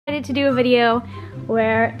decided to do a video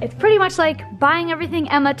where it's pretty much like buying everything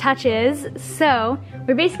Emma touches. So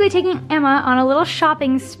we're basically taking Emma on a little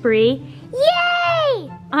shopping spree. Yay!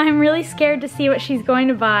 I'm really scared to see what she's going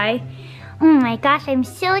to buy. Oh my gosh, I'm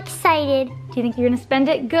so excited. Do you think you're gonna spend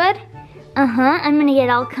it good? I'm gonna get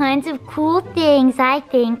all kinds of cool things, I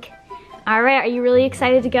think. All right, are you really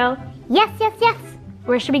excited to go? Yes, yes, yes.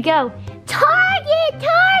 Where should we go? Target,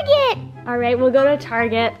 Target! All right, we'll go to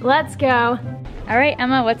Target. Let's go. All right,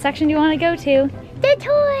 Emma, what section do you want to go to? The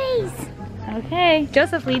toys! Okay,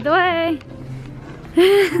 Joseph, lead the way.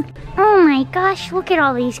 Oh my gosh, look at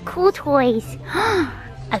all these cool toys.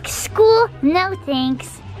 A school? No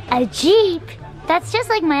thanks. A Jeep? That's just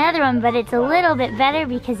like my other one, but it's a little bit better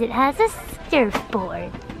because it has a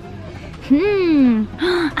surfboard.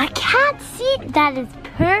 A cat seat? That is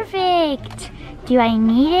perfect. Do I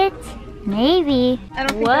need it? Maybe. I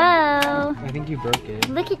don't think Whoa. I think you broke it.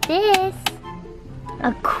 Look at this.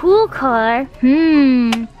 A cool car.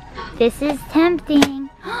 This is tempting.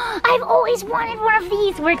 I've always wanted one of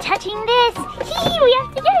these. We're touching this. We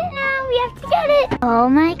have to get it now. We have to get it. Oh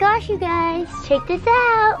my gosh, you guys. Check this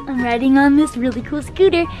out. I'm riding on this really cool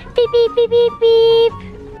scooter. Beep, beep, beep, beep, beep.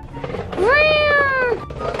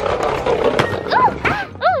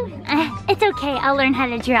 It's okay. I'll learn how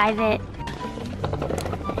to drive it.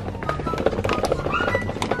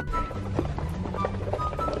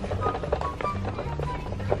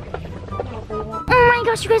 Oh my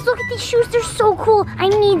gosh, you guys, look at these shoes. They're so cool. I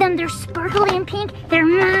need them. They're sparkly and pink. They're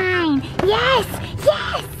mine. Yes,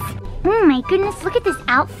 yes. Oh my goodness, look at this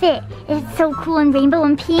outfit. It's so cool and rainbow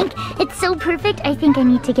and pink. It's so perfect. I think I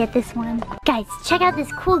need to get this one. Guys, check out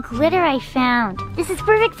this cool glitter I found. This is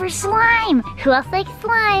perfect for slime. Who else likes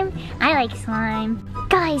slime? I like slime.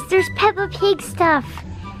 Guys, there's Peppa Pig stuff.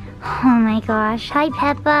 Oh my gosh. Hi,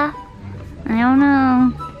 Peppa. I don't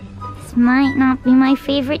know. This might not be my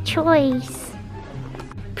favorite choice.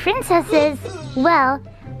 Princesses? Well,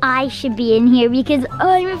 I should be in here because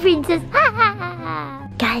I'm a princess. Ha ha ha!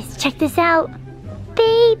 Guys, check this out.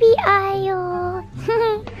 Baby aisle.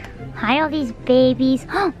 Hi, all these babies.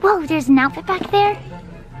 Whoa, there's an outfit back there.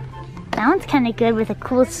 That one's kind of good with a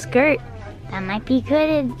cool skirt. That might be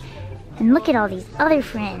good. And look at all these other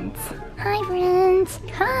friends. Hi, friends.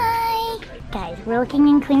 Hi. Guys, we're looking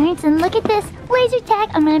in clearance and look at this. Laser tag.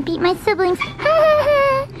 I'm gonna beat my siblings.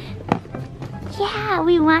 Yeah,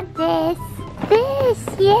 we want this.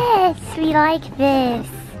 This, yes, we like this.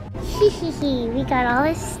 We got all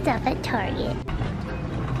this stuff at Target.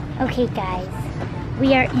 Okay, guys,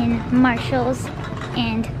 we are in Marshall's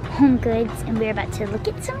and Home Goods, and we're about to look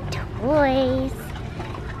at some toys.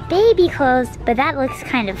 Baby clothes, but that looks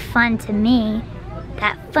kind of fun to me.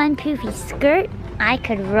 That fun poofy skirt, I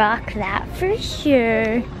could rock that for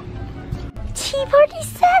sure. Tea party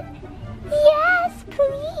set? Yes,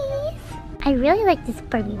 please. I really like this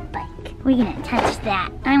Barbie bike. We're gonna touch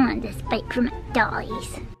that. I want this bike from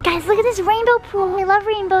Dolly's. Guys, look at this rainbow pool. We love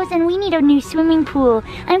rainbows and we need a new swimming pool.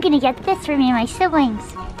 I'm gonna get this for me and my siblings.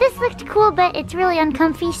 This looked cool, but it's really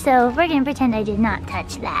uncomfy, so we're gonna pretend I did not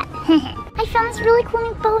touch that. I found this really cool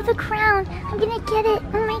new bow with a crown. I'm gonna get it.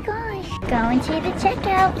 Oh my gosh. Going to the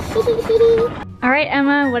checkout. All right,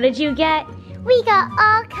 Emma, what did you get? We got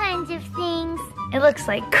all kinds of things. It looks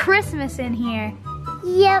like Christmas in here.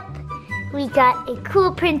 Yep. We got a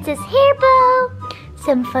cool princess hair bow,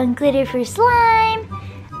 some fun glitter for slime,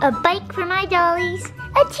 a bike for my dollies,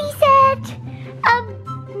 a tea set, a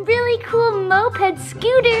really cool moped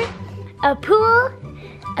scooter, a pool,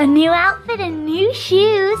 a new outfit and new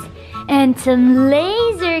shoes, and some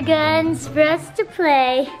laser guns for us to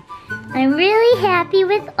play. I'm really happy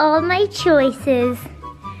with all my choices.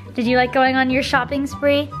 Did you like going on your shopping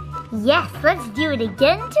spree? Yes, let's do it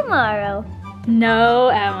again tomorrow. No,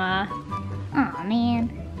 Emma. Aw, man.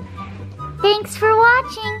 Thanks for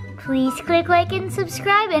watching. Please click like and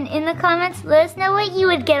subscribe, and in the comments, let us know what you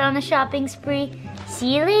would get on a shopping spree.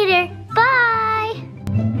 See you later.